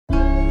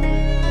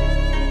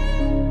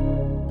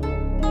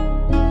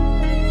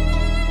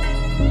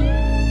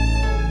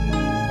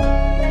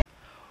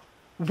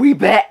We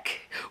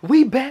back.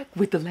 We back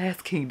with the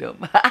Last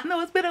Kingdom. I know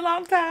it's been a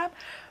long time,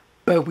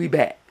 but we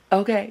back.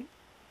 Okay.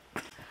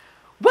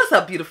 What's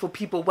up, beautiful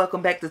people?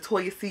 Welcome back to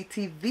TOYA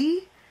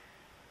CTV.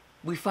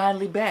 We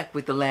finally back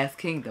with the Last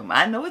Kingdom.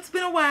 I know it's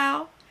been a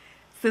while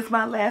since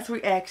my last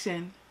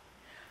reaction,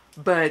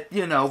 but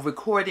you know,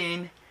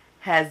 recording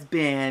has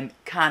been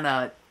kind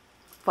of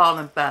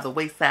falling by the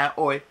wayside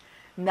or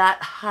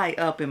not high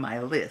up in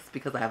my list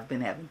because I've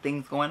been having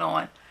things going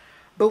on.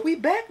 But we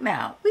back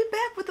now. We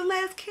back with the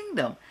Last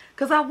Kingdom.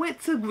 Because I went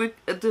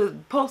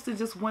to posting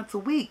just once a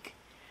week.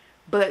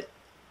 But,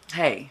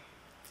 hey,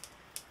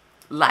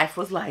 life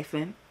was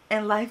lifing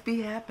and life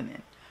be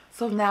happening.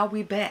 So now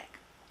we back.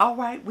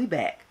 Alright, we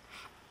back.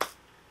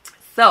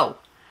 So,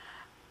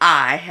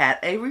 I had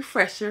a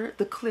refresher,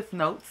 the Cliff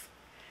Notes,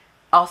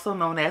 also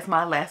known as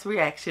my last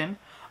reaction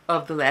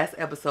of the last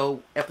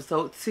episode,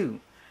 episode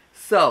 2.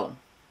 So,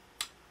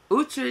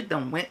 Uhtred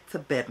done went to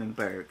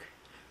Bebbanburg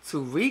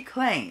to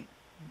reclaim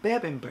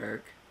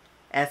Bebbanburg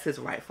as his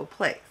rightful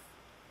place.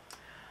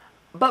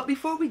 But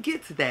before we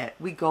get to that,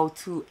 we go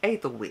to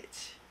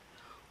Aethelwitch,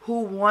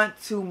 who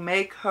wants to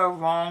make her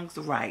wrongs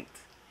right,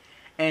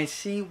 and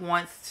she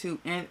wants to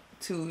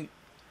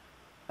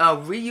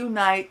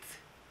reunite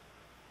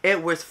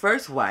Edward's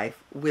first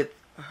wife with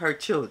her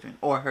children,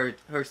 or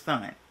her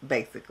son,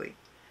 basically.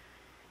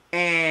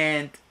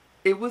 And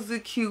it was a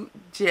cute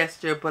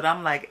gesture, but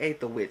I'm like,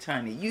 Aethelwitch,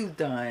 honey, you've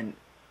done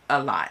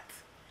a lot.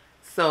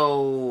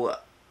 So,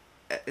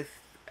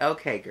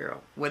 okay,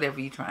 girl,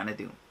 whatever you're trying to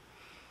do.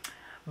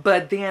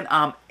 But then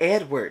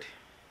Edward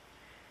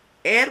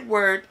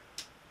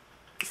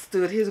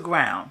stood his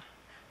ground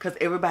because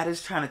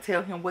everybody's trying to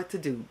tell him what to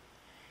do.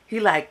 He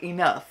like,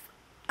 enough.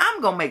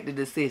 I'm going to make the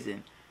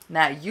decision.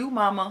 Not you,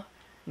 mama.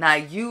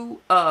 Not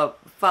you,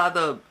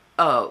 father,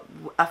 I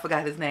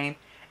forgot his name.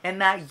 And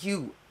not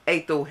you,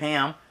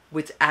 Aethelham,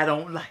 which I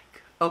don't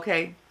like.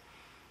 Okay?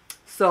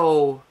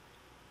 So,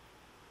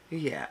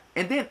 yeah.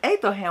 And then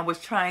Aethelham was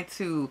trying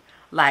to,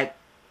 like,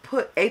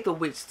 put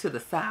Aethelwitch to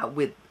the side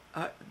with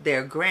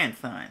their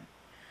grandson.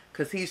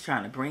 Because he's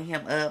trying to bring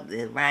him up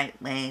the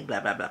right way, blah,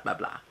 blah, blah, blah,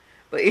 blah.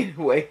 But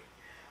anyway.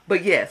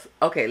 But yes.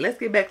 Okay, let's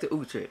get back to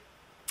Uhtred.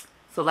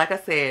 So, like I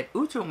said,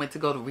 Uhtred went to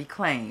go to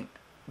reclaim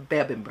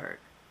Bebbanburg.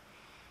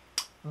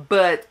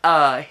 But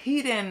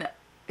he didn't...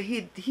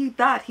 He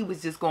thought he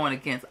was just going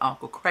against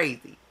Uncle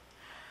Crazy.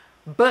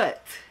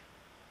 But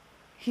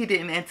he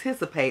didn't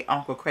anticipate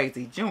Uncle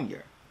Crazy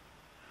Jr.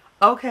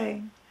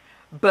 Okay.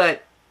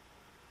 But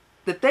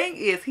the thing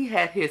is, he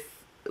had his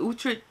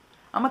Uhtred,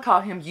 I'm going to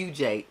call him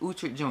UJ,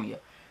 Uhtred Jr.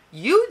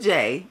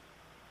 UJ,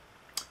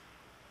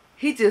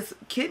 he just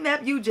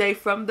kidnapped UJ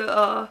from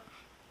the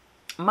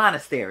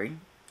monastery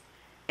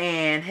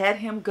and had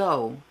him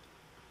go,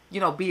 you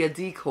know, be a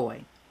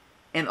decoy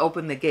and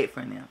open the gate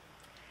for them.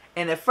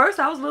 And at first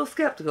I was a little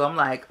skeptical. I'm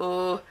like,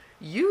 oh,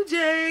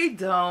 UJ,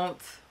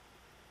 don't.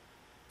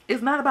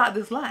 It's not about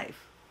this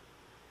life.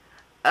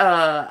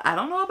 I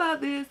don't know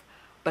about this,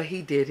 but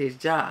he did his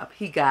job.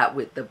 He got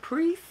with the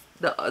priests,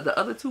 the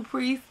other two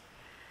priests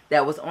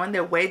that was on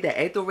their way that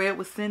Aethelred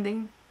was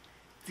sending.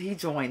 He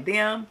joined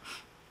them.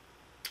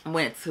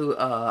 Went to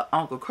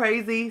Uncle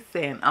Crazy,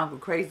 saying Uncle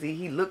Crazy,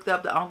 he looked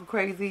up to Uncle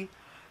Crazy.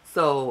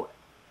 So,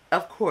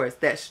 of course,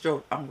 that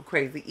stroked Uncle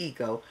Crazy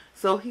ego.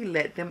 So he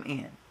let them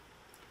in.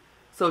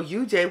 So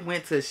UJ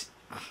went to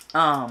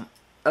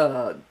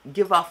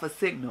give off a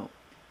signal.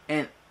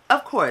 And,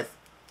 of course,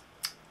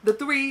 the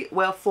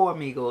four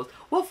amigos,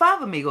 well,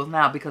 5 amigos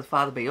now because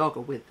Father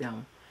Bayoga with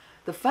them.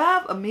 The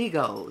 5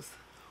 amigos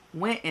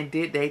went and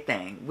did their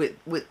thing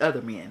with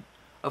other men,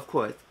 of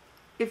course.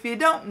 If you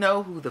don't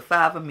know who the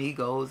 5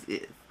 amigos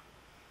is,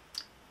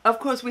 of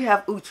course we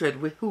have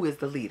Uhtred, who is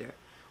the leader.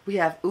 We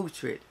have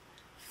Uhtred,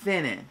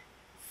 Finan,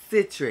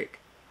 Citric,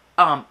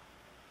 oh,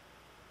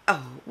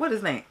 what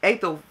is his name?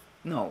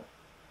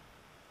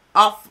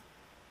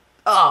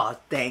 Oh,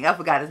 dang, I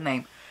forgot his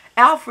name.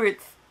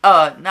 Alfred's,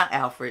 not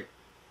Alfred.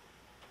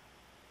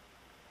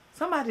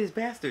 Somebody's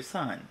bastard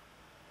son.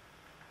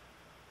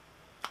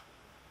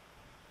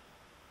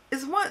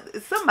 It's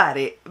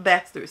somebody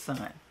bastard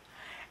son.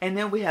 And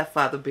then we have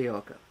Father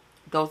Bayoga.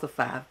 Those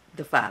are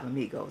the 5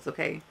 amigos,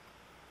 okay?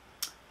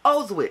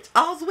 Oswich,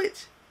 one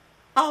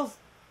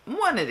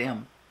of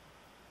them.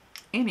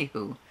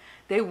 Anywho,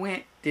 they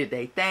went, did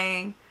their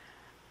thing.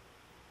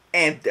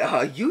 And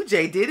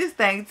UJ did his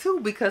thing too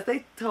because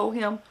they told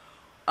him,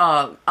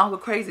 Uncle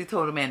Crazy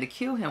told a man to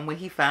kill him when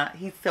he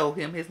told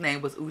him his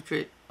name was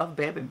Uhtred of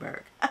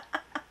Bebbanburg.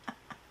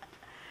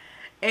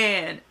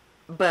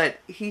 But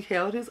he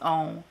held his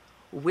own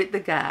with the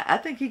guy. I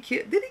think did he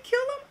kill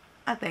him?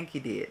 I think he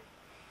did.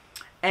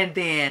 And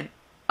then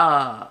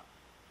Uncle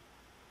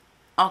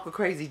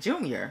Crazy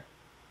Jr.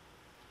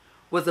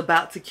 was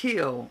about to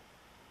kill,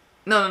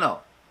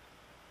 no.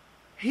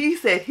 He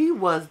said he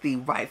was the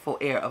rightful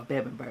heir of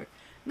Bebbanburg.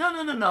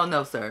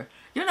 No, sir.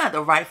 You're not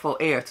the rightful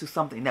heir to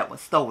something that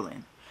was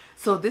stolen.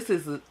 So this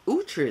is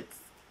Uhtred's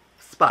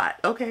spot,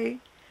 okay?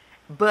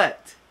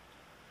 But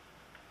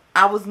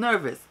I was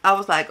nervous. I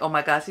was like, oh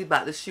my gosh, he's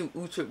about to shoot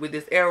Uhtred with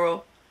this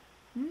arrow.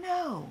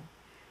 No,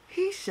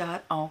 he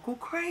shot Uncle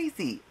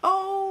Crazy.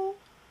 Oh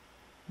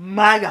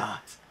my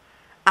gosh.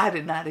 I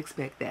did not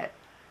expect that.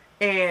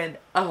 And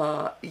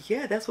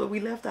yeah, that's where we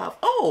left off.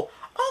 Oh,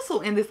 also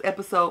in this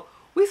episode,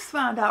 we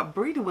found out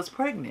Brita was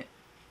pregnant.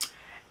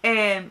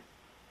 And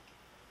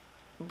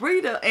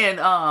Brita and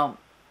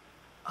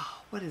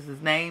what is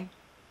his name?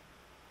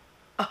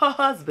 Her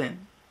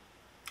husband.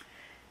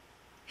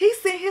 He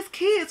sent his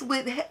kids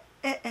with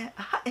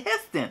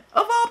Heston,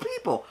 of all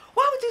people.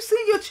 Why would you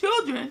send your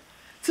children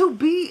to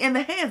be in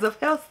the hands of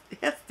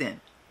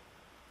Heston?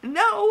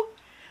 No.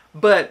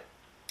 But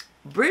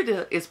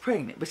Brita is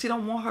pregnant, but she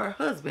don't want her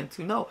husband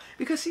to know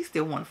because she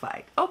still want to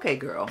fight. Okay,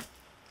 girl.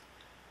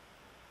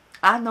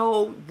 I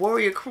know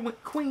warrior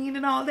queen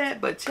and all that,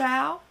 but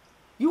child,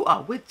 you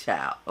are with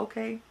child,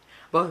 okay?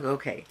 But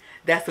okay,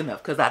 that's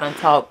enough because I done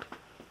talked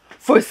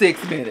for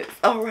 6 minutes.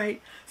 All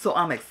right. So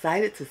I'm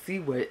excited to see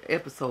where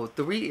episode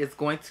 3 is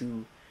going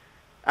to.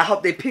 I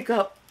hope they pick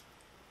up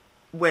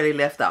where they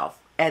left off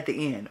at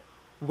the end,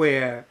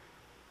 where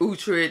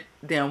Uhtred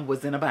them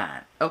was in a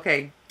bind.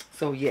 Okay.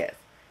 So yes.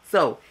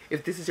 So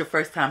if this is your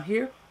first time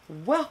here,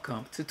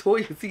 welcome to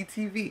TOYA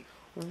CTV.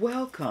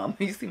 Welcome.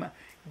 You see my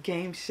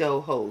game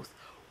show host.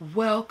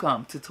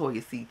 Welcome to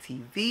TOYA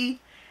CTV.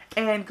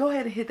 And go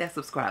ahead and hit that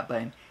subscribe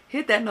button.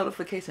 Hit that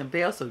notification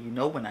bell so you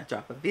know when I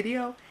drop a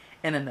video.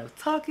 And enough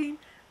talking.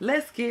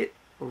 Let's get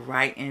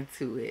right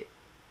into it.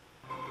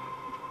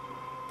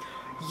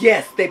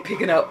 Yes, they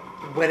picking up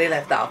where they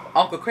left off.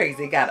 Uncle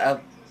Crazy got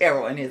an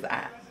arrow in his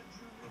eye.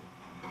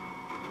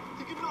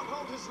 He could not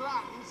hold his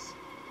lands,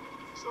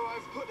 so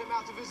I've put him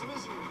out of his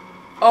misery.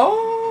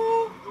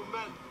 Oh! Your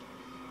men,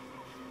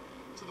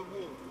 to the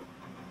wall.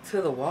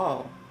 To the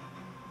wall.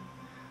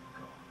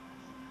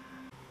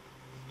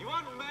 You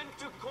aren't meant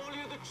to call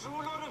you the true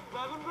Lord of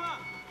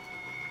Bavonburg.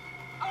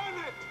 Earn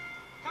it!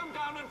 Come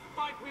down and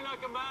fight me like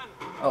a man.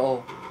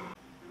 Oh.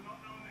 You not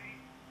know me?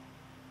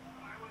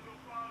 I was your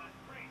father's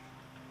priest.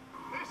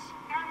 This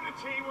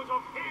enmity was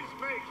of his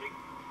making.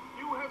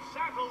 You have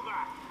settled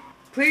that.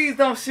 Please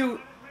don't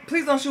shoot.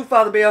 Please don't shoot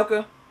Father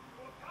Belka.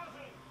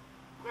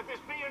 Let this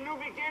be a new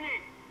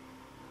beginning.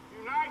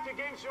 Unite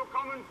against your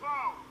common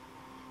foe.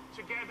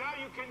 Together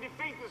you can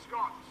defeat the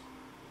Scots.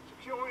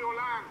 Secure your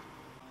land.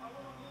 I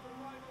want to live a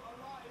rival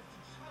alive to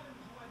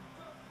challenge my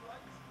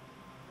birthright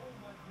or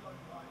my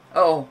bloodline.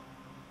 Oh.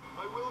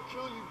 I will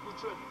kill you,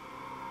 Uhtred.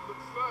 But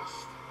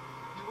first,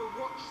 you will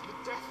watch the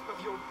death of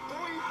your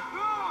boy.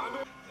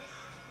 And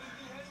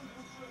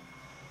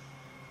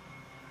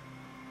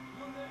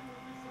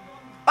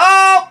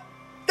Oh!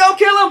 Don't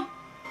kill him!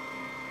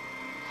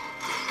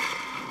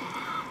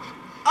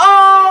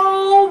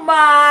 Oh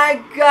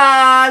my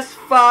gosh,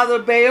 Father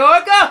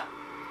Beorga!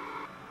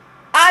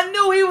 I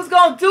knew he was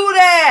gonna do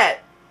that!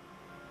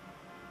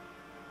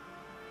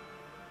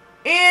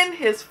 In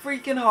his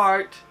freaking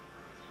heart.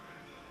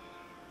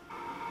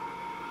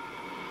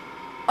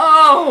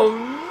 Oh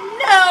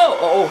no!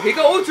 Oh, here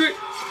go Uhtred.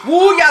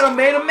 Woo, y'all done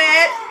made him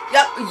mad.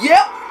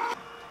 Yep.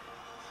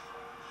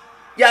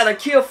 Y'all done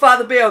killed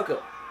Father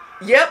Belka.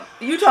 Yep,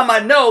 you talking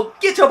about no.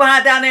 Get your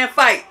behind down there and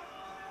fight.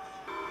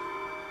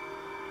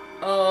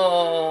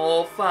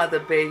 Oh, Father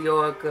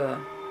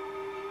Beorga.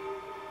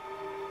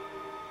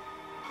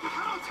 you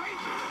cannot take it.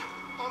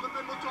 All the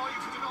men will die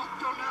if you do not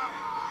go now.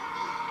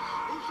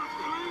 Uhtred,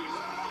 please.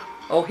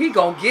 Oh, he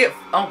gonna get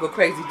Uncle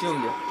Crazy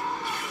Jr.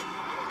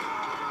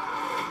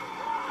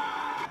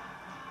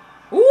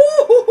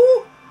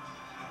 Ooh!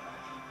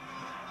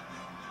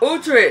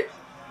 Uhtred,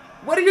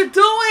 what are you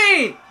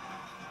doing?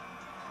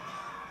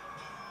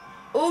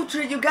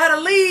 Uhtred, you gotta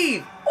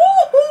leave.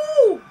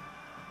 Ooh!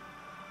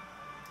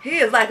 He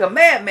is like a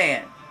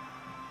madman.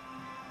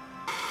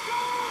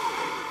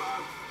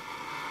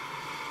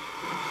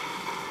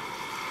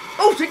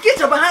 Uhtred, get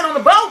your behind on the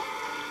boat. Lord,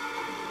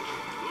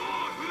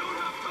 we don't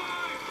have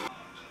time.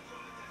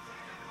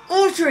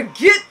 Uhtred,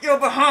 get your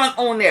behind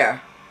on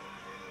there.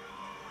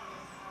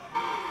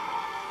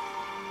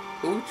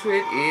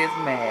 Uhtred is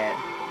mad.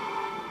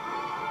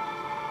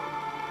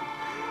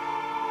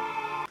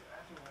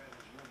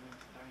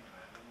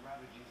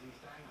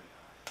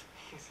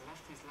 He has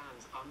left his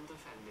lands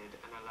undefended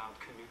and allowed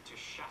Canute to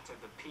shatter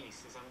the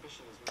peace. His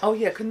ambition is Oh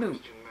yeah, Canute.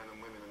 Christian men and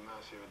women in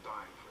Mercia are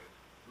dying for it.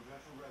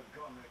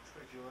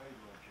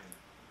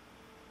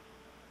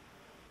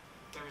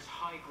 There is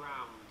high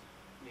ground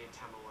near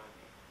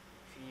Tamworthy.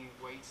 If he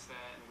waits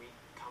there and we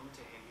come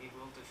to him, he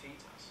will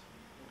defeat us.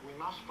 We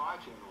must fight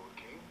him, Lord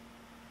King.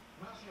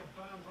 Mercia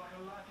burns like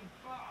a lighted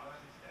fire.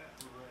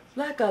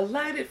 Like a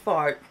lighted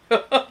fart.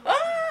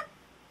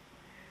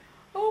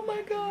 Oh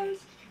my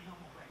gosh.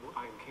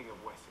 I am King of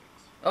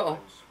Wessex. Uh-oh.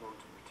 I am sworn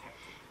to protect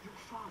it. Your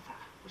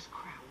father was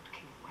crowned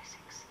King of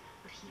Wessex,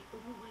 but he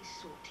always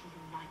sought to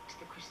unite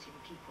the Christian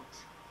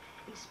peoples.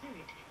 In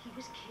spirit, he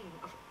was king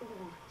of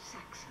all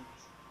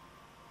Saxons.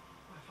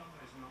 My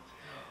father is not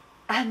here.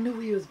 I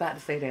knew he was about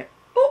to say that.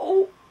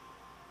 Uh-oh.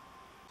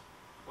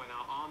 When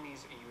our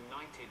armies are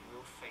united,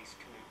 we'll face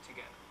Canute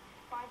together.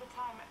 By the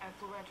time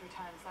Ethelred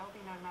returns, there will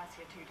be no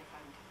Mercia to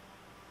defend.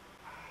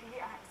 He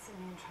acts in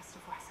the interest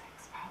of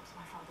Wessex. Perhaps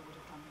my father would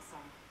have done the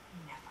same.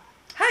 Never.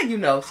 How you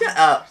know? Shut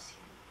up.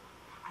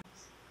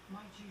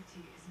 My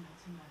duty is not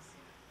to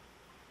Mercia,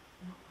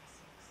 not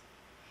Wessex.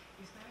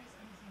 If there is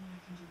anything I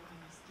can do, I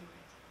must do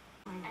it.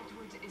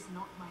 Edward is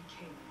not my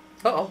king.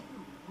 Uh-oh.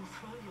 You will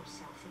throw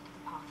yourself into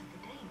the path of the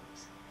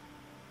Danes.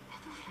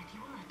 Ethelfled,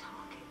 you are a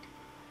target.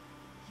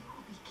 You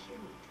will be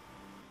killed.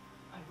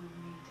 I will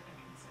need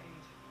Edward's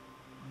aid.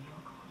 When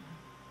you're gone,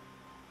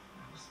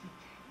 I will speak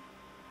to him.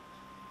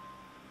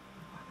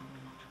 Your brother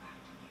will not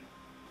abandon you.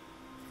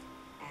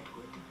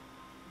 Edward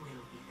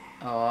will be there.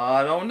 Oh,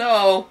 I don't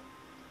know.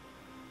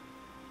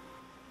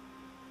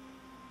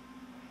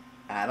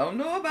 I don't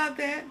know about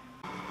that.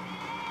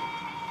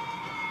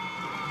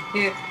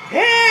 Yeah.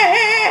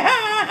 Hey,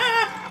 ha,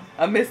 ha.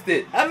 I missed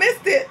it. I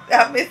missed it.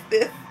 I missed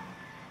this.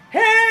 Hey,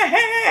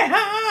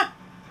 ha.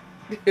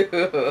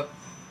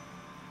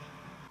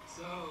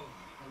 So,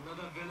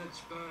 another village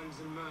burns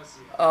in Mercia.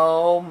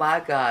 Oh my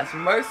gosh.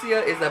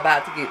 Mercia is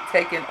about to get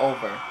taken over.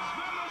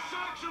 Smell of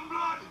Saxon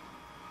blood!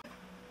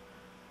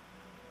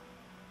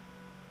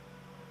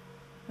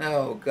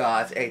 Oh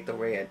gosh,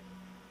 Aethelred.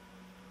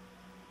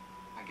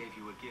 I gave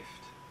you a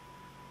gift.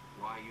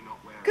 Why are you not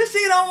wearing Because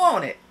she don't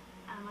want it.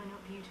 Am I not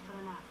beautiful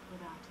enough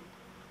without it?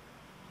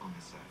 on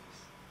the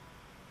surface?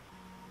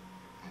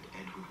 And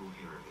Edward will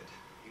hear of it.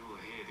 You will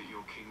hear that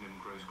your kingdom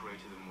grows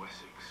greater than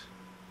Wessex,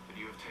 that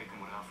you have taken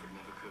what Alfred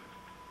never could.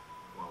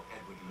 While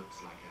Edward looks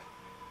like a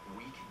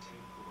weak and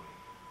timid boy.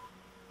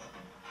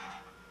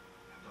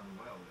 I've done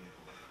well,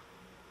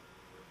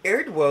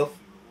 Erdwolf.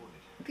 Be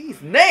rewarded.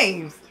 These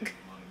names.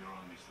 Your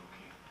army still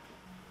king.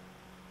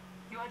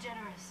 You are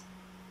generous,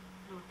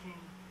 Lord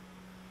King.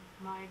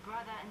 My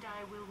brother and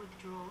I will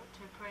withdraw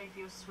to pray for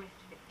your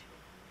swift victory.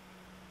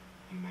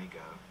 You may go.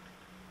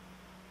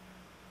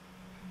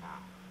 For now.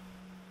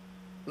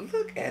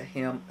 Look at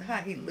him. How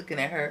he looking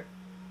at her.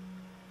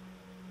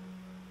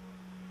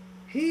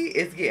 He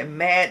is getting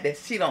mad that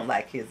she don't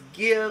like his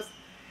gifts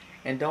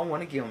and don't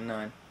want to give him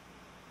none.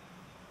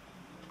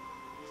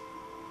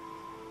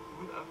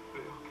 Without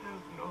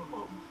Beowulf, no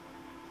home.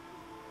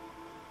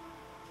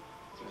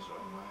 Just right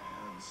in my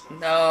hands. son.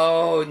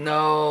 No,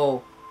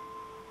 no.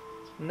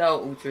 No,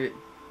 Uhtred.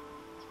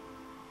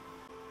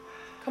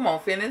 Come on,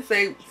 Finnan.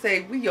 Say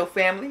we your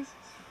family.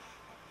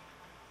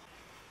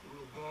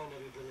 We'll burn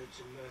every village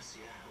in Mercia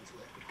until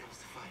Edward comes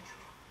to fight.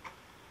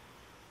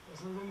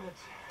 There's a limit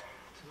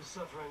to the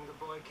suffering the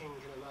boy king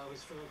can allow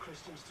his fellow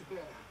Christians to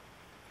bear.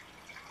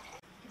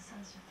 Your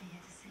sons should be here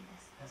to see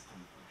this.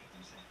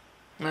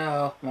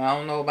 No, I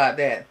don't know about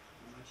that.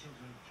 My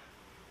children.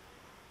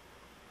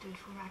 Do it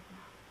for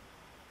Ragnar.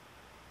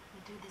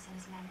 We'll do this in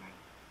his memory.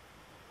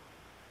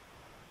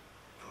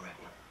 For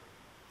Ragnar.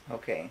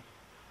 Okay.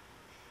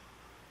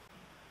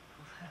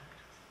 We've heard.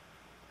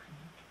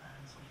 Canute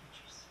burns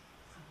villages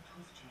from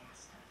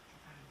Tovjasta to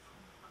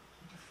Varenfolk.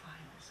 He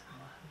defiles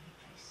our holy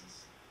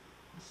places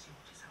and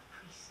slaughters our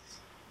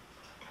priests.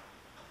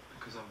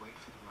 Because I wait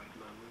for the right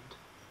moment,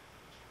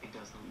 it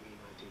does not mean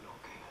I do not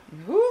care.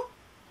 Who?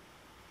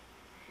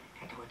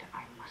 Edward,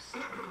 I must.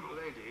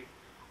 Lady,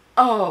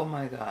 Oh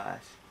my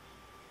gosh.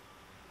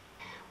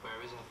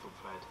 Where is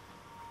Ethelfled?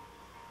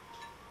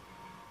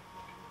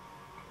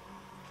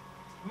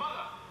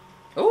 Mother!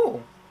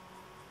 Oh.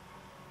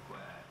 Where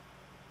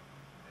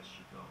has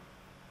she gone?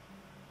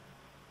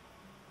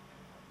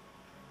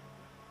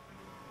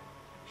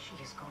 She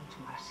has gone to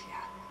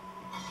Mercia.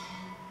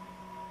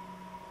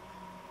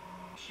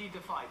 She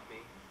defied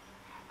me,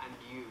 and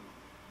you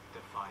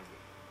defy me.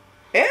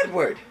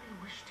 Edward. I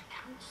only wish to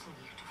counsel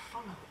you to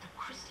follow the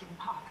Christian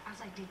path as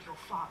I did your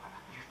father.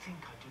 You think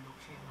I do not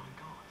fear my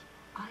God?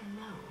 I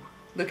know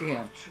Look at you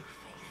him. have true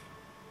faith.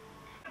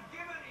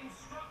 Given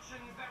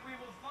instructions that we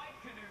will fight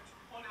Canute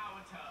on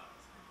our terms,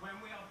 when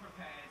we are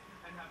prepared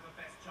and have the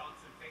best chance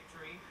of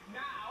victory.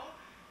 Now,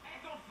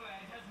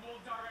 Ethelfled has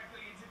walked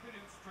directly into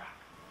Canute's trap.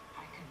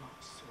 I cannot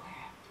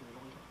swear to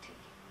loyalty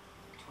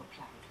to a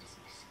plan that is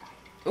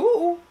misguided.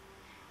 Ooh.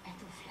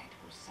 Ethelfled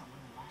will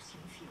summon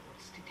Mercian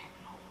furies to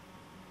Tekenhall.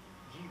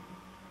 You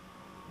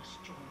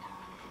must join her.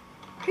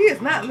 He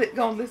is not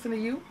gonna listen to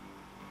you.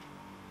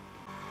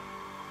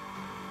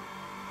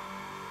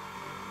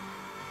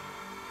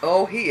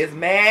 Oh, he is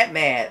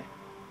mad.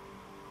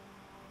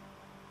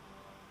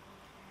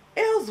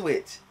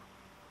 Elswitch.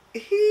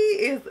 He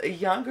is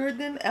younger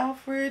than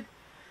Alfred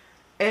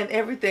and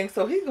everything,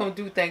 so he's gonna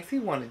do things he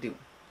wanna do.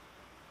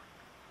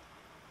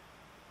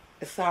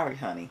 Sorry,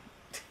 honey.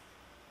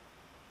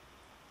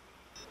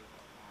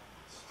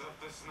 stop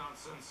this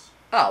nonsense.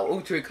 Oh,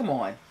 Uhtred, come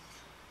on.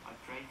 I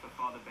prayed for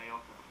Father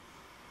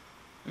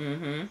Beoka.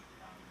 Mm-hmm.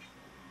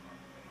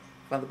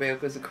 Father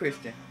Beoka's a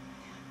Christian.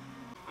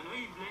 I know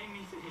you blame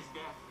me for his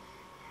death.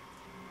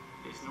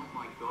 It's not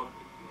my God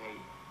that you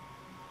hate,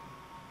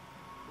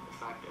 but the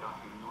fact that I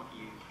am not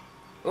you.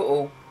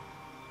 Uh-oh.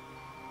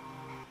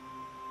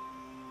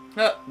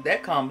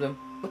 That calmed him.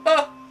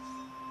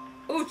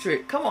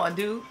 Uhtred, come on,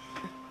 dude.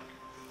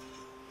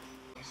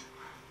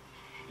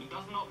 He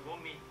does not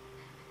want me.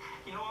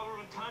 You know, I will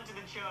return to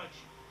the church.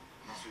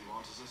 That's what he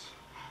wants us.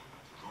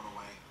 Run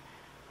away.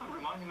 I'll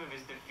remind him of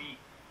his defeat.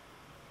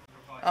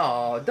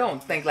 Oh,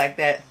 don't think like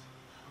that.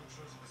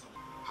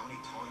 How many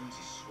times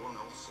he's sworn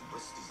oaths and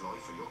risked his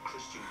life for your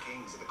Christian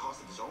kings at the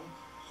cost of his own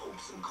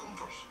hopes and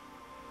comfort.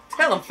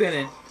 Tell him,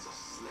 Finnan. As a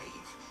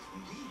slave,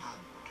 and we had.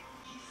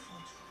 He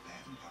fought for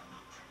them, but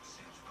not for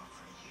himself, but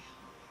for you.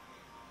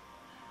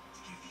 To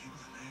give you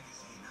the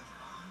legacy he never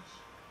had.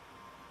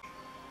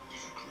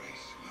 There's a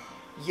grace now.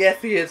 Yes,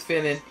 he is,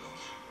 Finnan.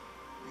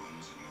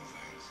 Runs in your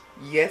veins.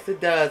 Yes, it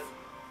does.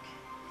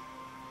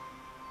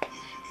 You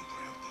should be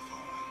proud to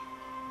follow.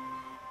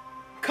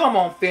 Come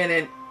on,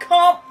 Finnan.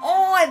 Come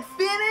on,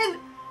 Finnan.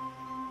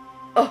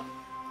 Oh,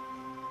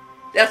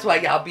 that's why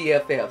y'all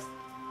BFFs.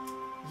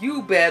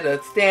 You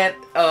better stand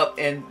up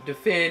and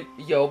defend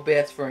your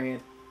best friend.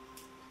 If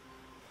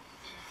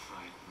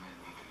I'd met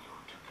me, the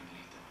Lord took and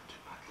lead them into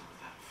battle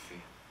without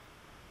fear.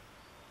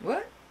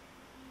 What?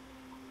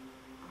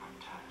 I'm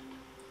tired.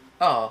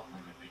 Oh. My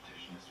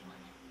reputation is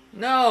waning.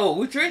 No,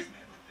 Uhtred.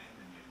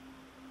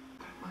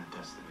 My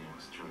destiny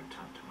was to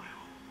return to my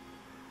home.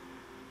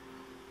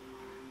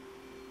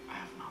 I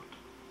have not.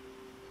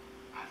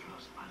 I've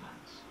lost my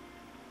lands.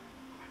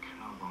 I can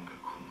no longer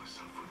call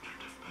myself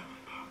Uhtred of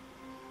Berenberg.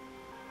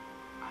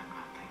 I'm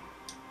nothing.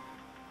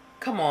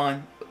 Come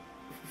on.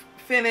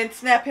 Finnan,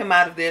 snap him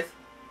out of this.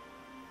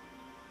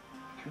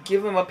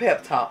 Give him a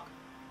pep talk.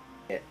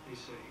 They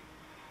say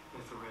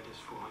Ethelred has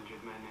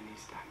 400 men in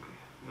East Anglia,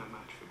 no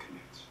match for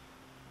Canute's.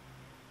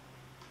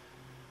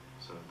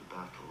 So the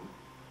battle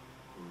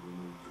will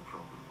remove the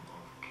problem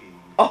of King.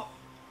 Oh.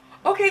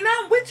 Okay,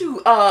 now I'm with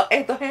you,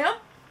 Abraham.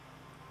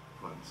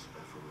 Once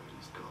Ethelred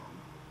is gone,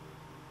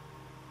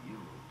 you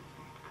will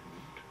defeat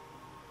Canute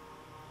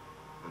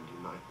and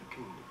unite the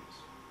kingdoms.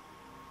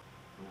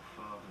 Your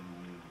father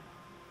knew that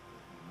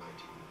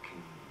uniting the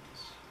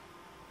kingdoms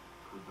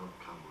could not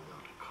come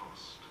without a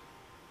cost.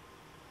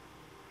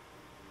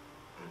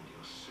 And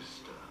your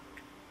sister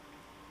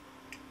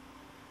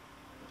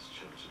has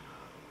chosen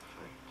her own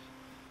fate.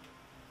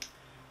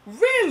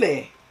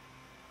 Really?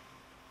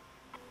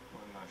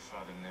 When my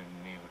father named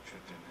me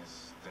Uhtred in his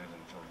stead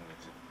and told me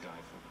to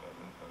die for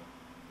Berenberg,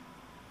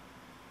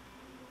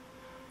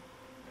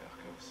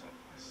 Bjarke was at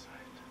my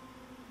side.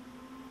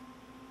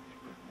 He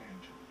put me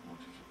into the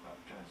water to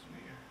baptize me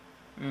here.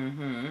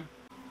 Mm-hmm.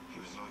 He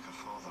was like a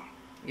father.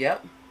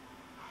 Yep.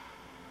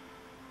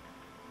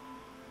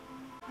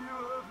 You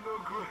have no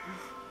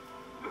grave,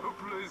 no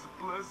place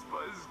blessed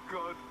by his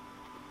God.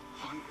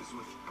 He is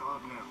with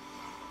God now.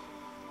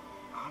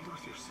 And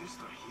with your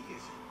sister, he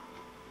is in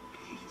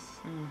peace.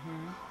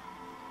 Mm-hmm.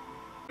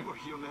 If he were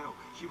here now,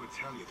 he would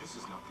tell you this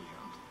is not the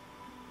end.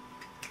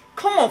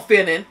 Come on,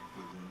 Finnan.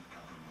 We will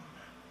gather more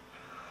men.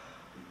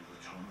 We will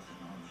return with an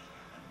army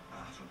and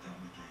batter down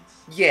the gates.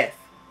 Yes.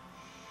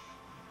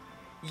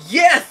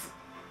 Yes.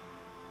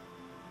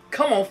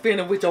 Come on,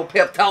 Finnan, with your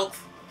pep talks.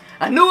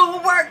 I knew it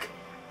would work.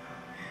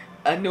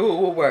 I knew it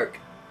would work.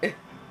 I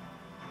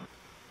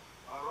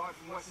arrived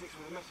from Wessex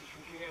with a message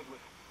from King Edward.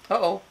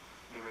 Uh-oh.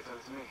 You may tell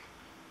it to me.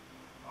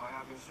 I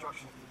have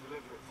instructions to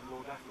deliver it to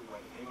Lord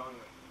Ethelred and him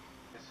only.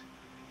 Yes,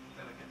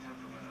 delicate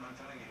temperament, and I'm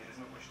telling you, he does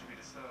not wish to be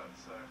disturbed,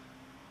 so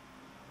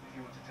if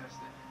you want to test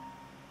it.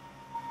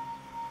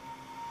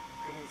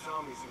 Canute's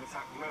armies have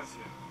attacked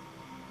Mercia.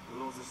 The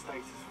Lord's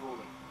estate has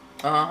fallen.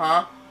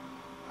 Uh-huh.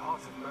 The heart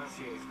of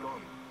Mercia is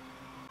gone.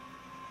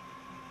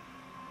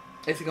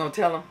 Is he gonna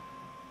tell him?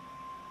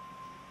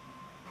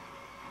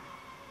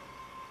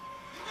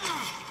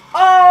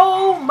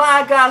 Oh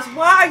my gosh,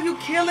 why are you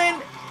killing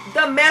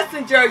the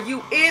messenger,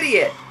 you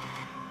idiot?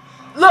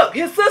 Look,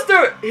 his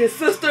sister,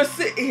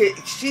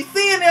 she's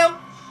seeing him.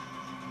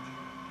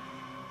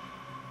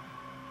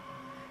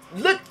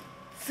 Look,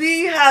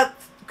 see how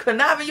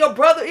conniving your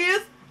brother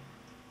is?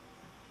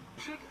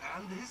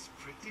 And his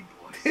pretty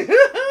boys.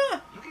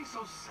 Uh-oh. Looking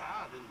so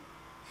sad and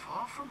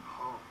far from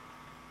home.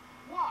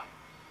 Why?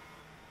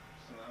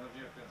 So none of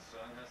your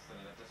concern has to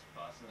let us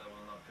pass and I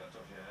will not cut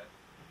off your head.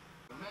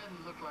 The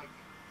men look like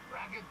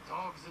ragged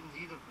dogs in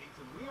need of meat,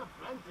 and we have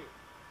plenty.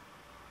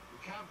 We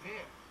camp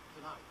here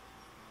tonight.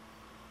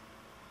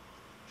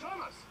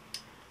 Join us.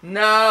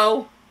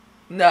 No.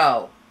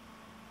 No.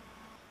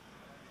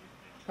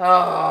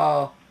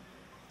 Oh.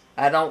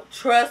 I don't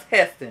trust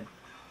Heston.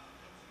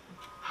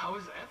 How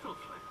is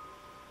Ethelflaed?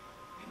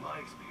 In my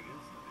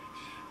experience, the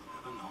bitch has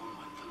never known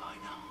when to lie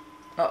down.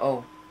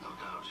 Uh-oh. No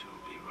doubt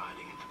she'll be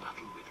riding into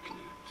battle with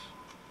Canute.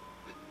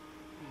 But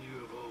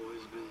you have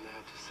always been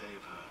there to save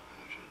her,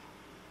 Uhtred.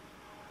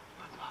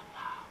 But not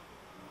now.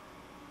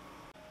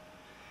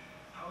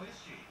 How is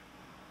she?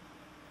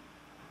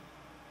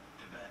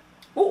 To bed.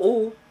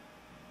 Uh-oh.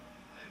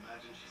 I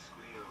imagine she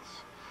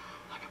squeals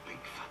like a big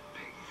fat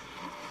pig.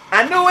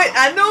 I knew it.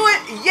 I knew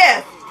it.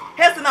 Yes.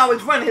 Heston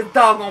always running his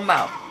doggone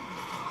mouth.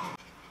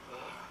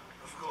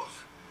 Of course.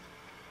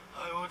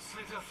 I would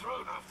slit her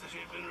throat after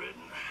she'd been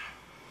ridden.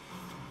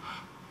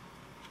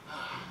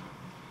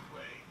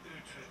 Wait,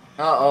 Uhtred.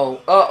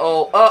 Uh-oh.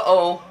 Uh-oh.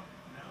 Uh-oh.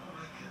 Now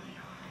I kill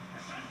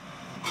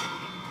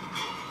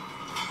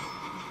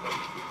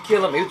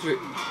you. Kill him, Uhtred.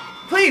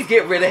 Please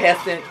get rid of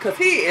Heston, because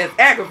he is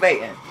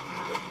aggravating.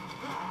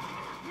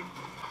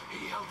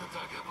 He held the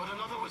dagger, but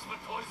another whispered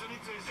poison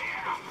into his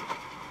ear.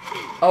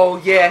 Oh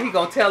yeah, he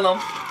gonna tell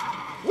him.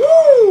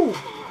 Woo!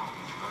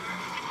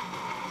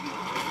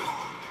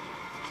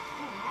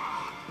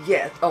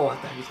 Yes. Oh, I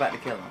thought he was about to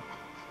kill him.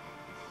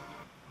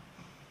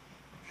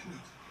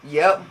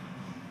 Yep.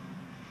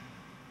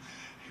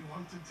 He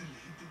wanted to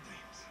lead the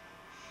Danes.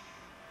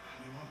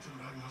 And he wanted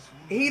Ragnar's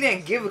woman. He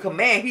didn't give a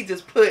command. He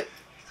just put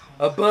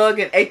a bug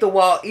in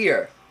Aethelwald's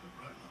ear.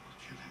 Ragnar would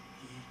kill him.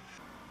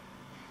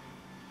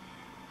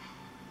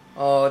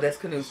 Oh, that's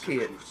Canute's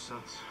kid.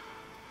 Sons.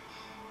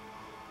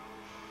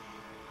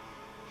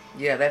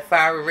 Yeah, that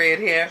fiery red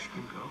hair. She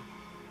can go.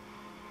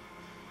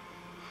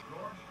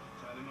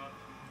 Tie them up.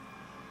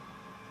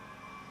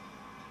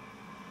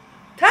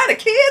 Tie the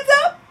kids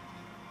up?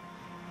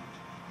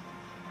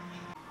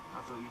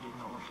 I thought you did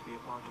not want to be a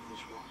part of this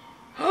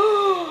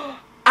war.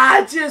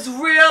 I just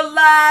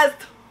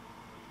realized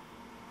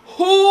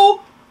who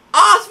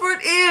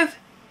Osford is.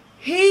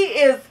 He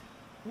is,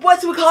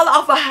 what we call it,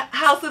 off of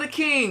House of the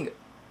King.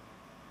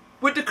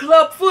 With the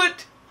club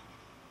foot.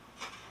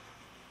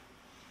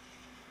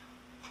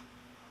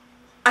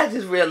 I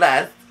just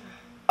realized.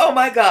 Oh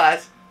my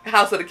gosh.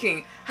 House of the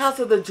King. House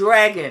of the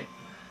Dragon.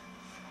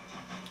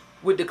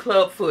 With the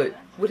club foot.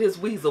 With his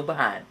weasel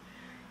behind.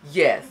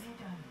 Yes.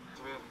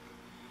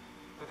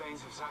 The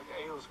Danes have sacked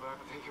Aylesbury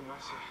and taken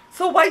Mercia.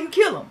 So why you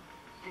kill him?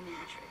 Then you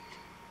betrayed.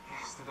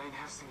 Yes, the Dane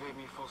Heston gave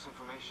me false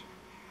information.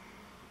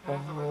 Oh.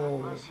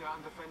 Mercia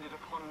undefended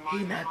upon my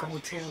He not gonna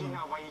advice. tell You see him.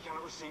 now why he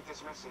cannot receive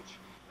this message.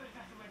 But if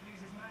Ethelred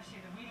loses Mercia,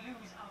 then we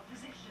lose our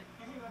position.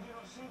 You think I do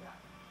not see that?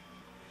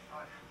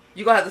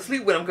 You gonna have to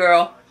sleep with him,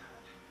 girl.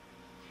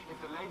 If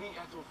the Lady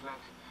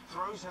Ethelfled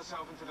throws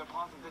herself into the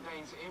path of the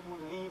Danes, it will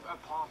leave a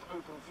path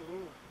open for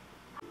you.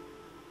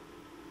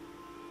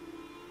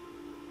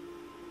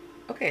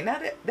 Okay, now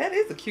that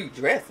is a cute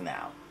dress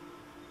now.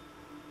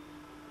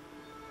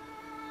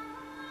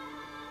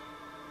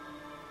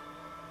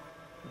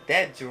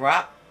 That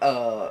drop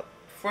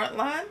front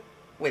line?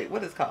 Wait,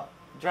 what is it called?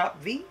 Drop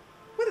V?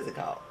 What is it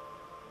called?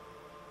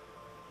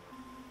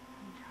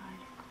 I'm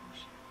tired of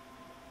caution.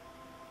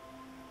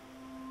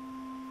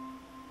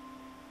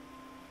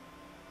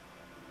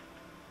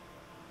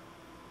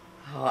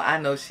 Oh, I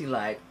know she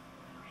like,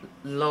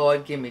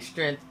 Lord, give me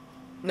strength.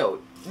 No,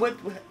 what?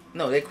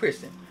 No, they're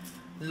Christian.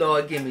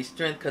 Lord, give me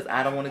strength because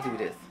I don't want to do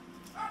this.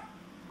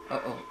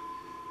 Uh-oh.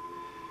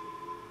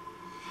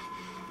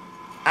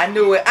 I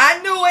knew it. I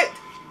knew it.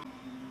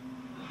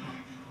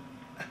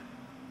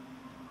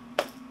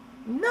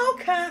 No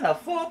kind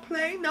of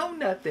foreplay, no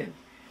nothing.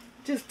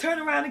 Just turn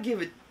around and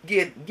give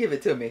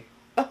it to me.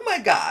 Oh my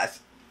gosh.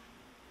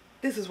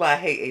 This is why I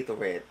hate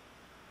Aethelred.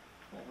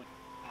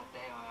 That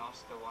day I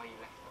asked her why you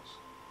left us.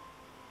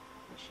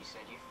 And she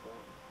said you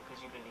fought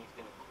because you believed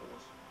in a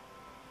cause.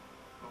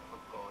 Not for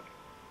God,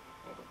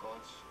 or the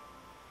gods,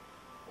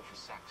 or for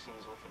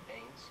Saxons, or for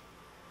Danes.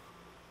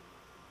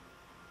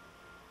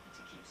 And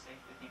to keep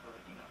safe the people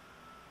that you love.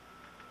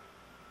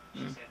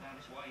 She said that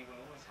is why you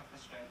will always have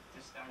the strength to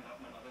stand up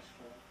when others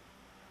fall.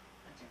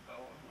 And to go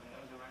on when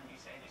those around you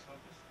say it is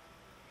hopeless.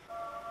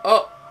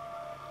 Oh.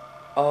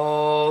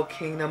 Oh,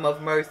 Kingdom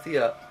of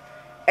Mercia.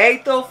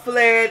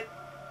 Aethelfled.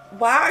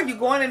 Why are you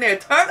going in there?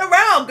 Turn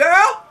around,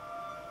 girl.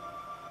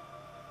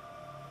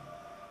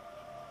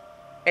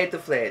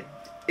 Aethelfled.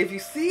 If you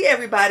see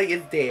everybody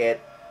is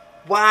dead,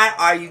 why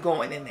are you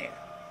going in there?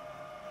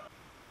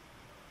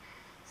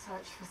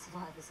 Search for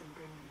survivors and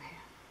bring them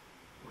here.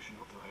 We should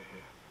not delay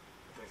here.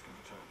 The days can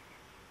return.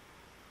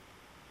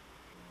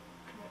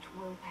 Knut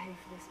will pay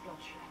for this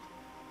bloodshed.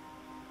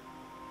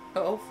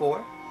 Uh-oh,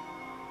 4.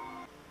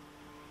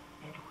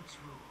 Edward's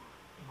rule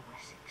in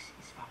Wessex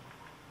is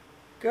vulnerable.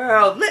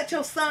 Girl, let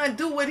your son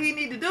do what he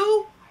need to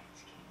do.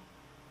 Its king.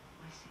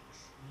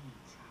 Wessex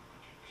needs our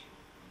protection.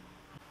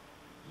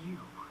 You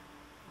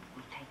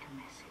will take a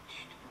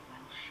message to the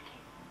Welsh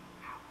king,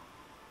 Howell.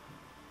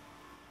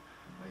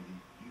 Lady,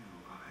 you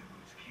are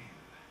Edward's king.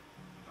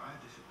 If I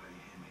disobey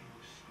him, he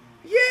will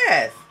still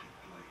Yes.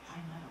 I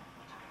know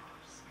what I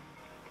ask.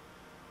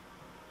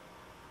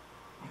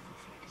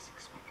 Ethelfled is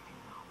expecting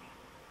an army.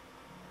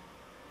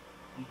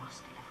 We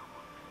must deliver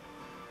one.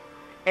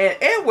 And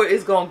Edward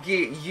is going to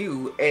get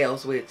you,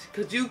 Elswitch,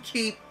 because you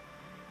keep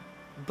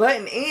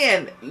butting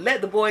in.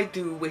 Let the boy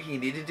do what he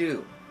need to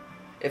do.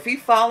 If he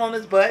fall on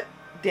his butt,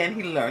 then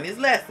he learn his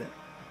lesson.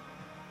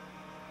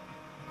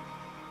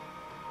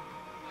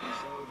 So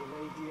the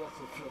Lady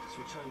Ethelfled has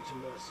returned to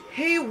Mercia.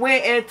 He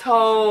went and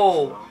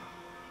told.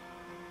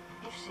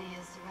 If she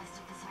is, the rest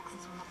of the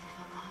Saxons will not be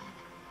far behind.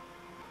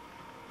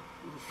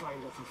 We will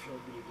find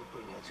Ethelfled and we will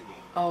bring her to me.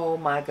 Oh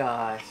my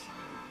gosh.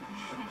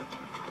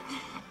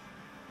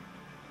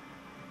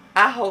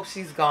 I hope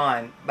she's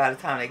gone by the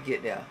time they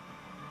get there.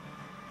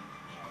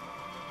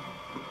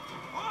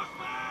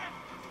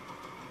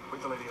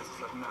 With the Lady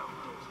Ethelfled now.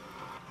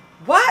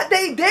 Why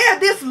they there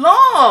this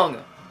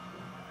long?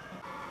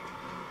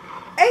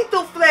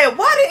 Aethelfled,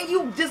 why didn't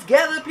you just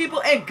gather the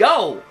people and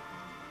go?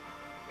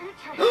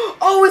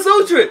 Oh, it's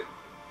Uhtred.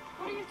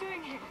 What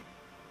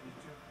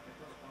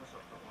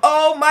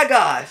Oh my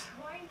gosh.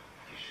 Why You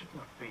should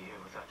not be here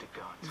without a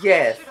guard.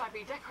 Yes. should I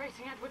be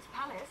decorating Edward's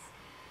palace?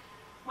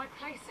 My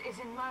place is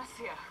in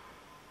Mercia.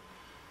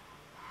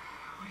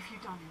 What have you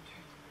done,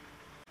 Uhtred?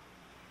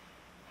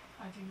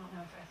 I do not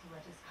know if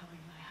Ethelred is coming.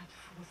 I had to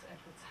force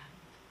Edward's hand.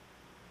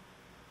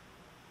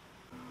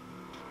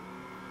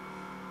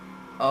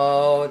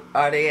 Oh,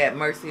 are they at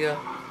Mercia?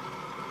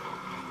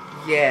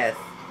 Yes.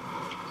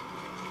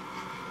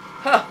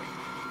 Huh.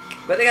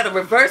 But they got a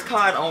reverse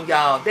card on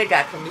y'all. They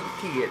got Canute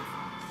kids.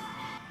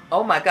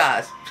 Oh my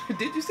gosh.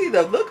 Did you see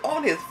the look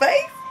on his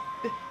face?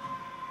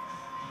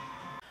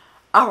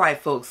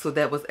 Alright folks, so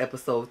that was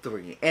episode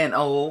 3. And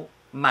oh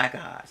my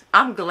gosh.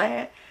 I'm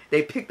glad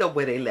they picked up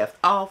where they left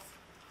off.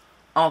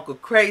 Uncle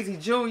Crazy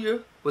Jr.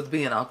 was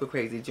being Uncle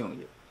Crazy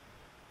Jr.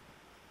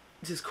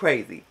 Just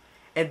crazy.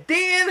 And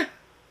then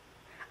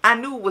I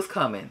knew it was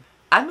coming.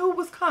 I knew it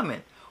was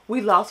coming.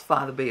 We lost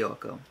Father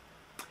Beorca.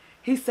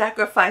 He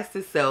sacrificed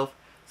himself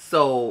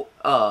so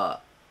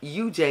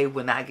UJ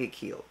would not get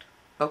killed.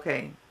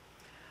 Okay.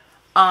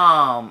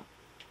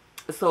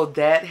 So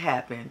that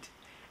happened.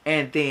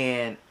 And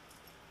then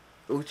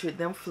Uhtred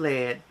them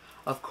fled.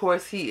 Of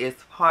course, he is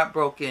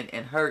heartbroken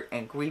and hurt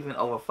and grieving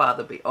over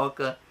Father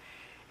Beorca.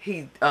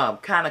 He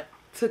kind of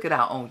took it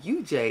out on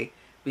UJ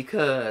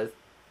because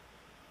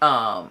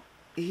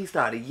he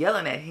started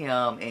yelling at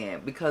him,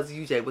 and because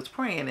UJ was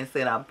praying and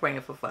said, I'm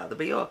praying for Father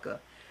Beorca.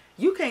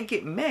 You can't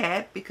get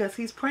mad because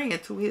he's praying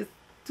to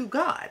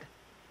God.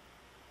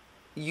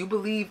 You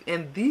believe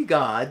in the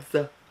gods.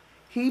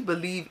 He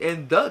believed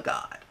in the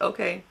God.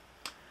 Okay.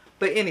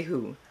 But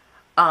anywho,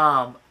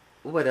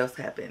 what else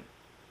happened?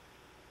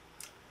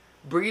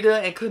 Breda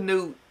and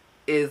Canute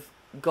is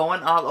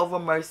going all over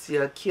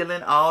Mercia,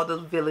 killing all the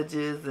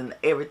villages and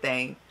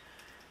everything.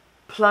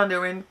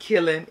 Plundering,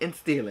 killing, and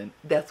stealing.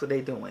 That's what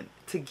they're doing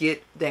to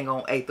get dang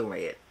on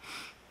Aethelred.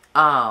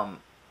 And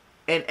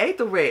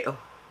Aethelred, oh,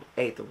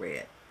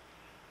 Aethelred.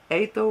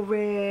 I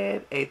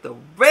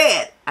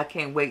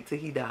can't wait till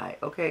he died,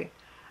 okay?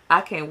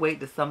 I can't wait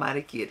till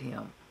somebody get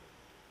him.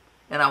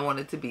 And I want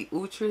it to be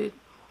Uhtred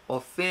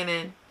or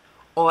Finan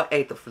or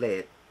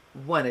Aethelflaed.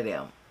 One of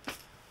them.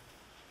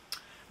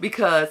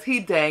 Because he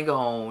dang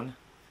on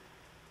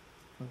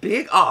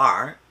Big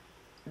R,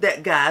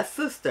 that guy's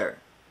sister.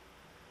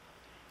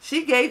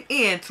 She gave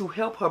in to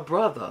help her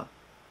brother.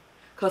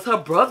 Because her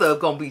brother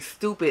gonna be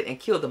stupid and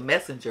kill the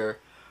messenger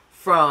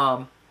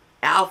from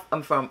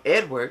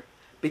Edward.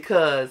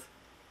 Because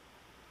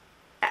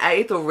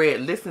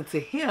Aethelred listened to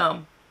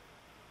him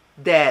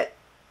that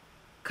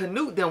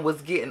Canute then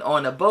was getting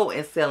on a boat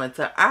and sailing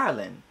to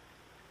Ireland.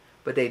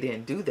 But they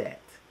didn't do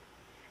that.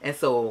 And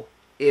so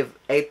if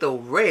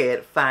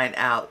Aethelred find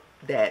out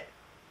that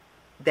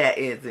that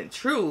isn't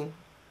true,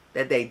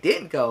 that they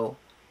didn't go,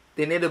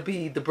 then it'll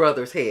be the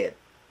brother's head.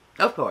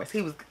 Of course,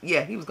 he was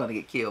going to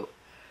get killed.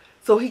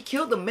 So he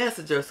killed the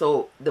messenger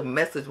so the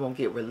message won't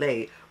get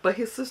relayed. But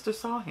his sister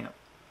saw him.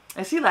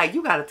 And she like,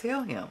 you got to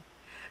tell him.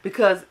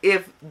 Because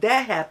if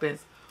that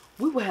happens,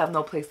 we will have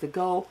no place to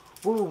go.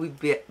 We will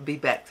be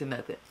back to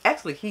nothing.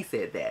 Actually, he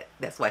said that.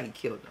 That's why he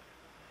killed him.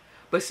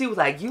 But she was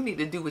like, you need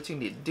to do what you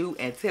need to do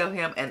and tell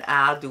him, and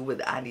I'll do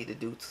what I need to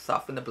do to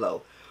soften the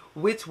blow.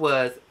 Which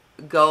was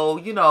go,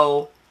 you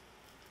know,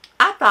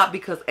 I thought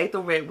because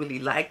Aethelred really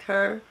liked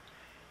her,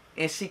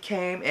 and she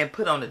came and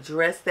put on a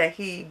dress that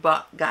he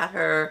got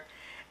her,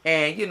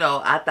 and, you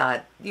know, I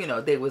thought, you know,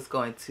 they was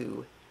going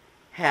to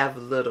have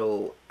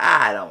little,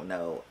 I don't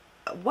know.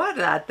 Why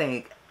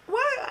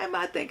am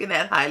I thinking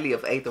that highly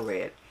of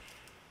Aethelred?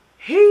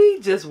 He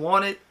just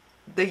wanted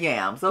the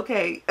yams,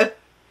 okay?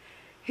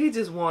 He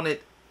just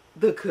wanted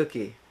the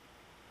cookie.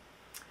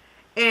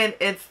 And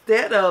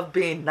instead of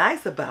being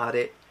nice about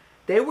it,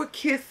 they were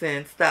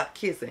kissing, stopped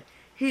kissing.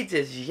 He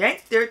just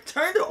yanked her,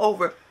 turned her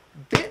over,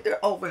 bent her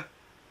over,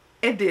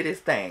 and did his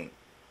thing.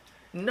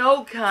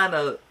 No kind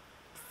of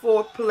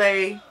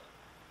foreplay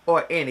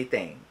or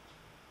anything.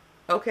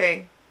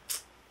 Okay?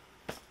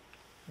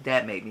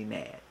 That made me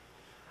mad.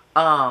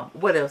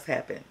 What else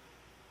happened?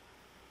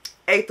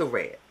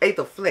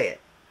 Aethelflaed.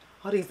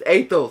 All these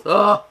Aethels.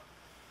 Oh.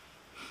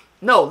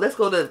 No, let's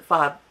go to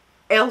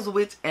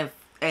Elswich and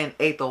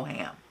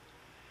Aethelham.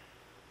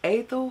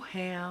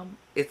 Aethelham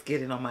is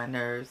getting on my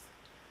nerves.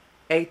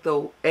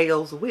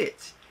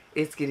 Elswich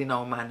is getting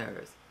on my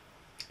nerves.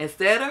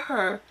 Instead of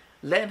her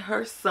letting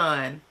her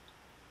son,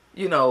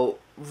 you know,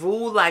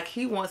 rule like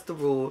he wants to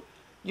rule,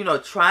 you know,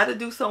 try to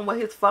do something what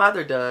his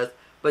father does,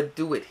 but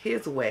do it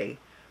his way,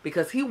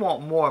 because he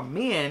want more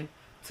men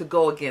to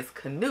go against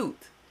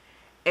Canute.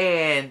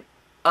 And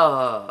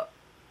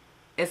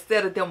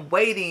instead of them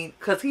waiting,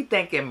 because he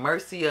thinking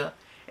Mercia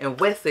and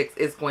Wessex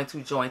is going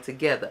to join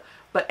together.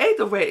 But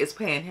Aethelred is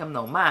paying him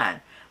no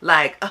mind.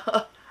 Like,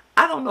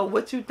 I don't know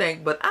what you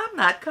think, but I'm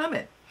not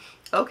coming.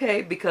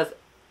 Okay, because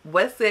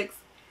Wessex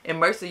and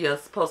Mercia are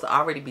supposed to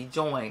already be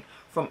joined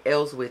from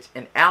Elswich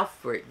and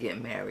Alfred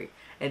getting married.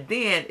 And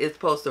then it's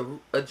supposed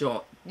to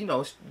join, you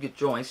know, get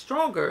joined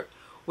stronger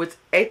with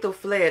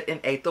Aethelflaed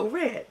and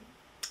Aethelred.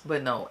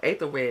 But no,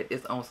 Aethelred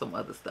is on some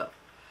other stuff.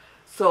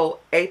 So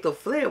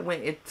Aethelflaed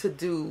went in to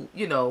do,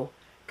 you know,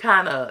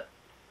 kind of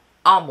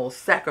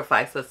almost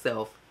sacrifice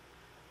herself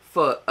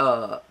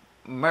for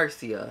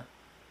Mercia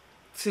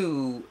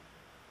to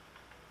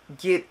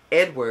get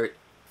Edward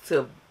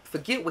to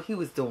forget what he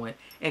was doing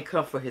and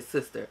come for his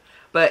sister.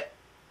 But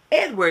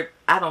Edward,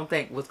 I don't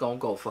think was going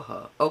to go for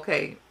her,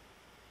 okay?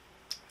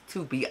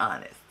 To be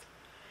honest.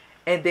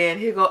 And then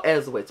here go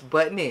Ezwitz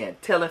butting in,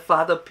 telling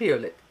Father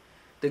Pyrrhic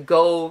to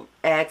go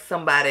ask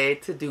somebody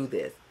to do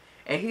this.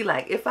 And he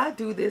like, if I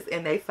do this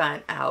and they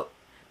find out,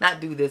 not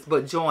do this,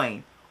 but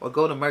join or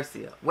go to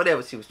Mercia,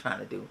 whatever she was trying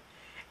to do.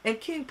 And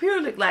King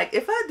Pyrrhic like,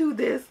 if I do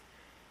this,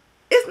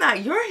 it's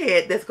not your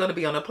head that's going to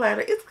be on a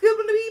platter. It's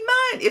going to be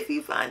mine if he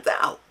finds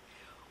out.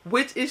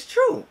 Which is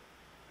true.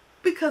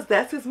 Because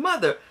that's his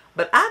mother.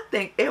 But I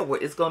think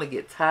Edward is going to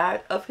get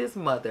tired of his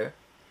mother.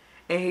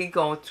 And he's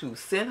going to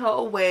send her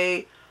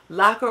away,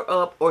 lock her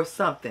up or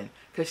something.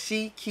 Because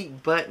she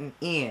keep butting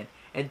in.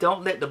 And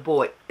don't let the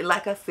boy,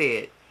 like I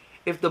said,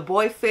 if the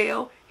boy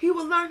fail, he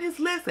will learn his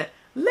lesson.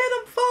 Let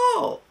him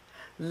fall.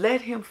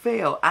 Let him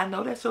fail. I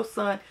know that's your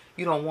son.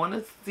 You don't want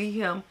to see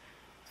him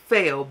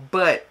fail.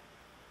 But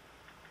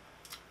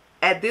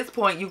at this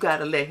point, you got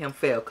to let him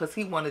fail. Because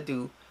he want to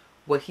do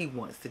what he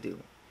wants to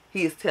do.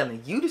 He is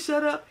telling you to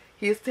shut up.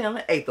 He is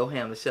telling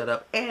Aethelham to shut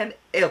up. And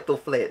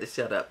Aethelflaed to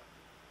shut up.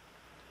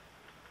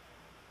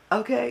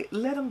 Okay?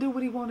 Let him do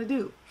what he want to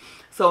do.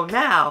 So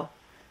now,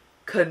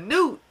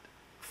 Canute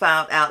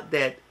found out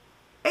that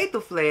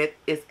Aethelflaed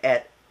is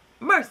at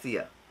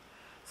Mercia.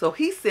 So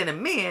he's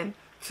sending men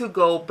to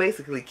go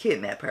basically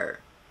kidnap her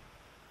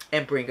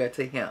and bring her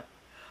to him.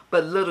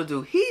 But little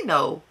do he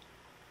know,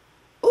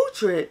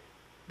 Uhtred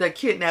that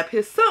kidnapped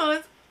his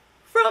sons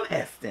from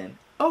Heston.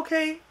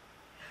 Okay?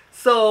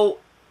 So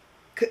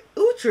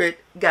Uhtred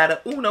got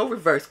a Uno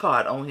reverse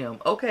card on him.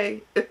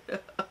 Okay?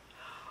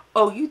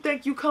 Oh, you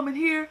think you coming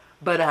here?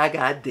 But I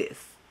got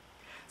this.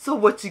 So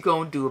what you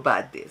gonna do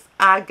about this?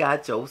 I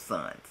got your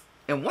sons.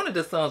 And one of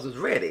the sons was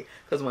ready.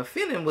 Because when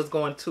Finan was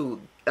going to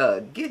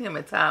get him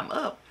and tie him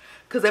up.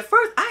 Because at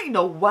first, I didn't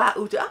know why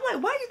Uhtred. I'm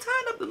like, why are you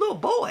tying up the little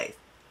boys?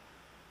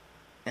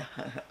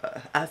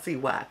 I see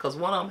why. Because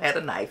one of them had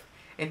a knife.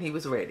 And he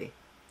was ready.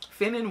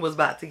 Finan was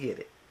about to get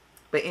it.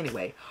 But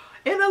anyway.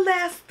 And the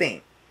last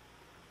thing.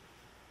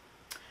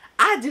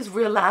 I just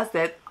realized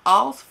that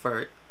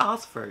Osford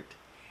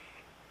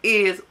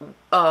is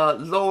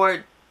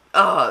Lord...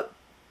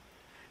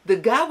 the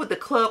guy with the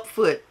club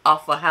foot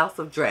off a House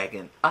of the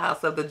Dragon.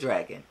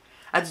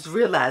 I just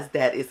realized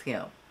that is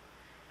him.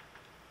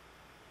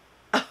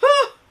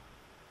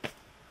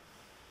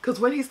 Because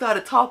when he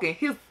started talking,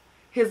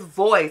 his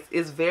voice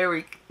is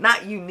very,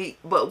 not unique,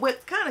 but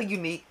what's kind of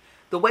unique,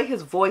 the way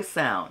his voice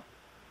sounds.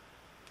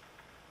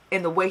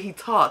 And the way he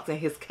talks and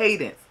his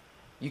cadence.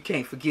 You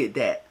can't forget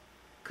that.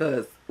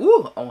 Because,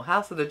 on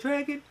House of the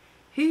Dragon,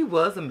 he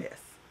was a mess.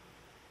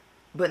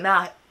 But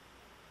now,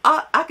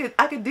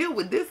 I could deal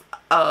with this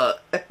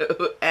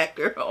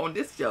actor on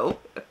this show.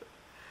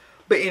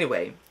 But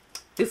anyway,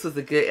 this was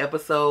a good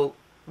episode.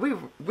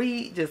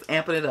 We just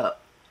amping it up.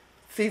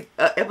 See,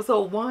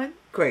 episode 1,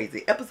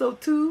 crazy.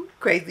 Episode 2,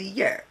 crazy,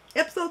 yeah.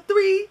 Episode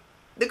 3,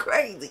 the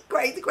crazy.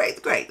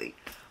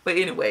 But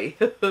anyway,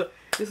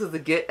 this was a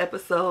good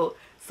episode.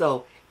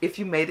 So if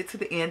you made it to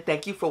the end,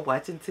 thank you for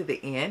watching to the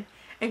end.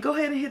 And go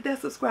ahead and hit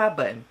that subscribe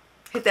button.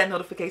 Hit that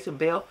notification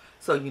bell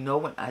so you know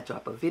when I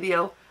drop a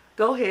video.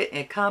 Go ahead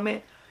and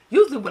comment.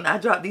 Usually when I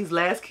drop these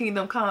Last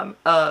Kingdom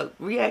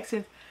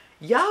reactions,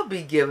 y'all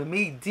be giving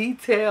me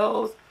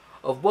details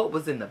of what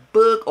was in the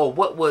book or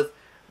what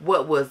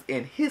was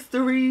in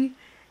history,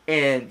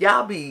 and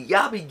y'all be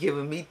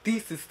giving me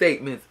thesis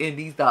statements in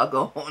these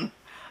doggone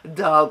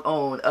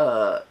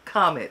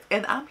comments,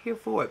 and I'm here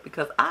for it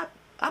because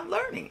I'm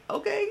learning,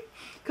 okay?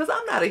 Because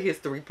I'm not a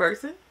history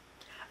person.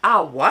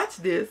 I'll watch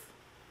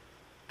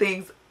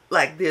things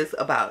like this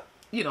about,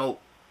 you know,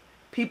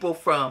 people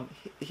from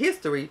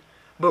history,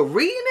 but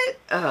reading it,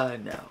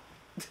 no.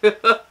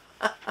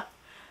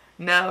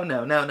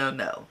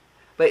 No.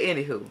 But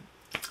anywho,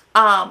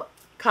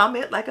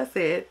 comment like I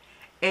said,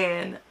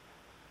 and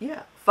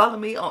yeah, follow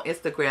me on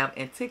Instagram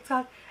and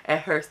TikTok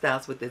at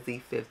HERSTYLEZ with the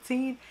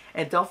Z15,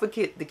 and don't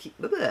forget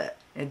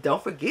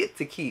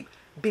to keep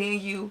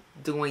being you,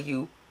 doing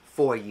you,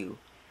 for you.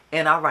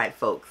 And all right,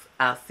 folks,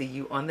 I'll see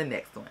you on the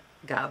next one.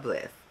 God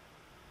bless.